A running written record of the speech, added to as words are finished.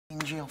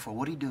jail for?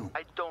 What'd he do?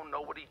 I don't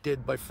know what he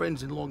did. My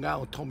friends in Long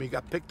Island told me he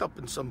got picked up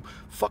in some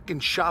fucking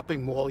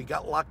shopping mall. He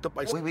got locked up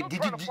by... Wait,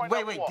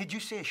 did you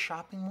say a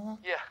shopping mall?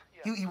 Yeah.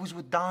 He was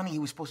with Donnie. He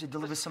was supposed to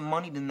deliver some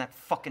money to that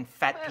fucking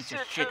fat piece of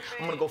shit.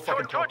 I'm gonna go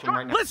fucking talk to him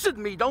right now. Listen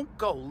to me, don't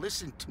go.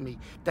 Listen to me.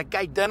 That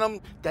guy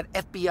Denham, that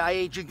FBI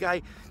agent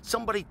guy,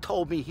 somebody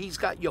told me he's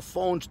got your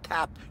phones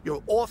tapped,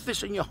 your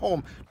office and your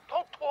home.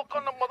 Don't talk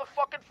on the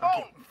motherfucking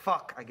phone. Okay,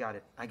 fuck, I got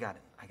it.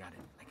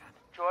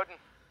 Jordan.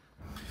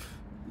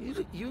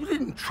 You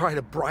didn't try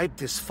to bribe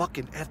this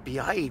fucking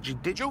FBI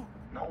agent, did you?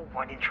 No,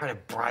 I didn't try to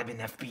bribe an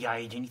FBI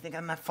agent. You think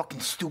I'm that fucking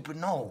stupid?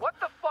 No. What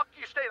the fuck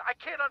you saying? I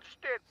can't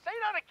understand. Say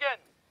that again.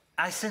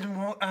 I said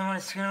I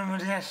was going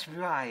with the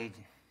FBI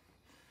agent.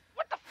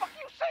 What the fuck are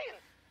you saying?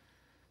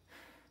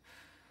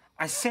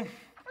 I said...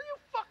 Are you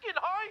fucking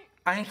high?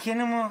 I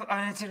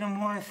said I'm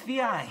more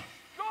FBI.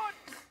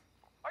 Jordan,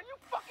 are you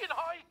fucking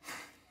high?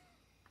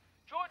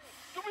 Jordan,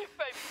 do me a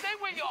favor. Stay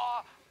where you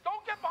are.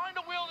 Don't get behind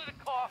the wheel of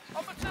the car.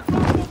 I'm gonna send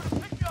Rob over to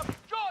pick you up.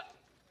 Jordan!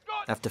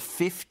 After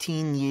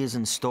 15 years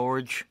in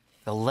storage,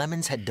 the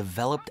Lemmons had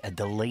developed a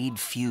delayed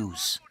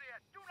fuse.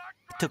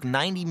 It took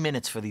 90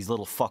 minutes for these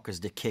little fuckers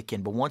to kick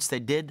in, but once they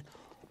did,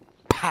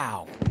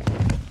 pow!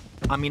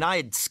 I mean, I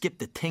had skipped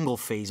the tingle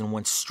phase and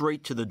went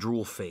straight to the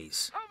drool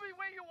phase. Tell me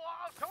where you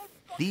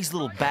are. These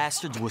little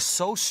bastards were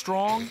so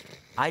strong,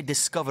 I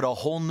discovered a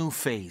whole new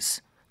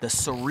phase, the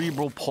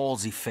cerebral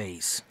palsy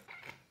phase.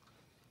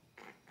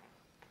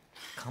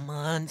 Come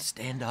on,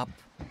 stand up.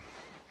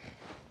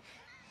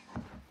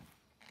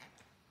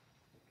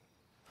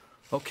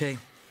 Okay,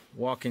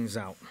 walking's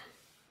out.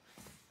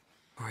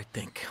 All right,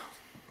 think.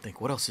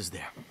 What else is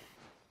there?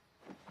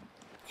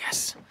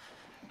 Yes,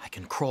 I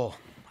can crawl.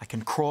 I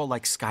can crawl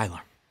like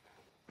Skylar.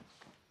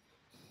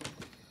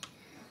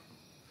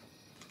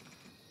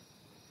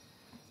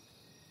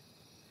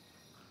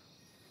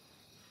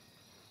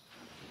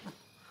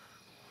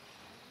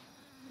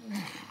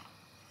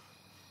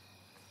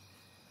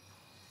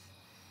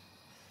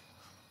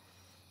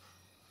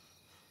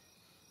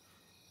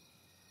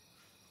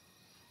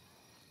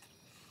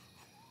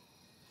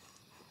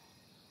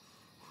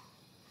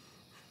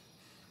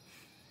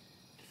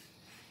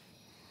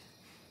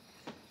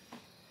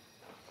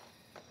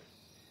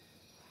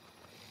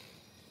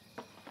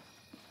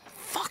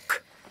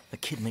 The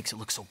kid makes it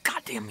look so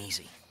goddamn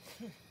easy.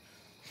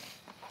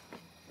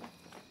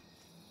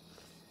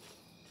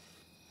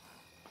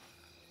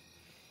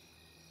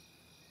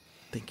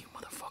 Think, you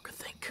motherfucker,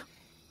 think.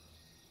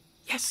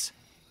 Yes!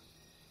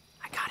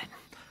 I got it.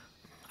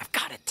 I've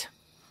got it.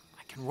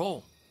 I can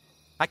roll.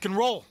 I can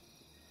roll!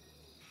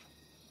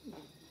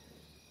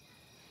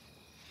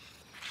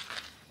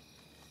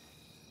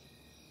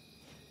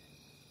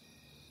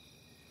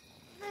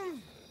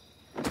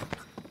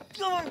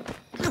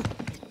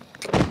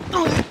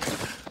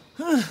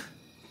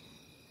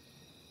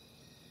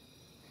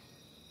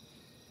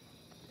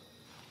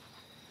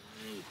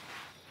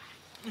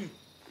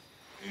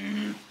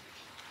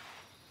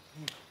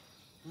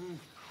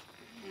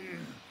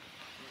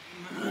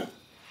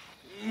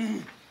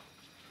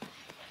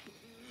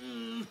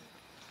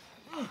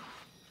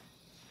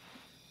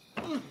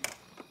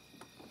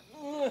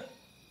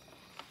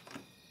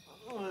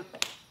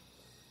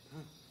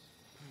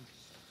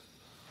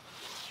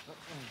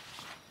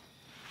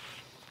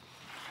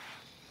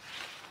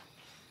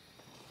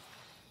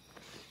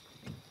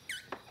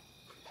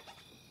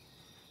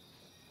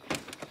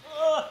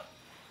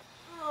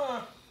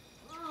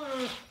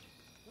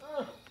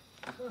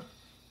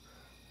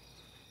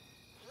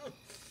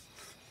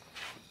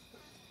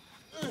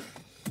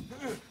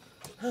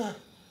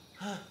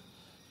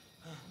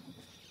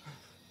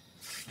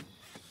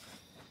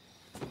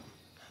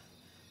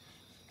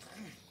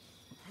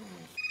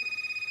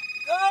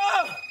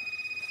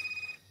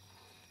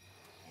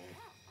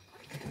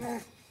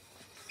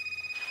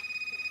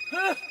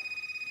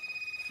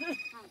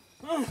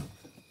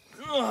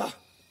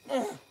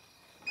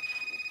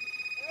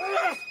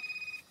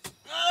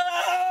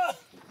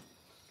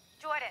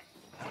 Jordan.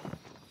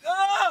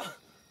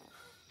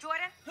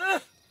 Jordan?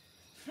 Oh,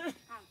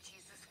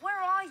 Jesus. Where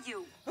are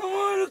you? I'm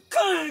at a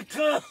country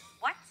club.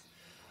 What?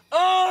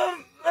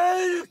 I'm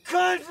at a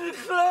country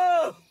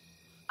club.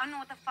 I don't know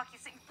what the fuck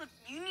you're saying. Look,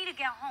 you need to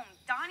get home.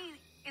 Donnie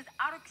is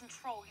out of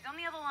control. He's on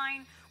the other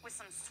line with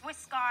some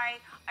Swiss guy.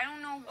 I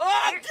don't know.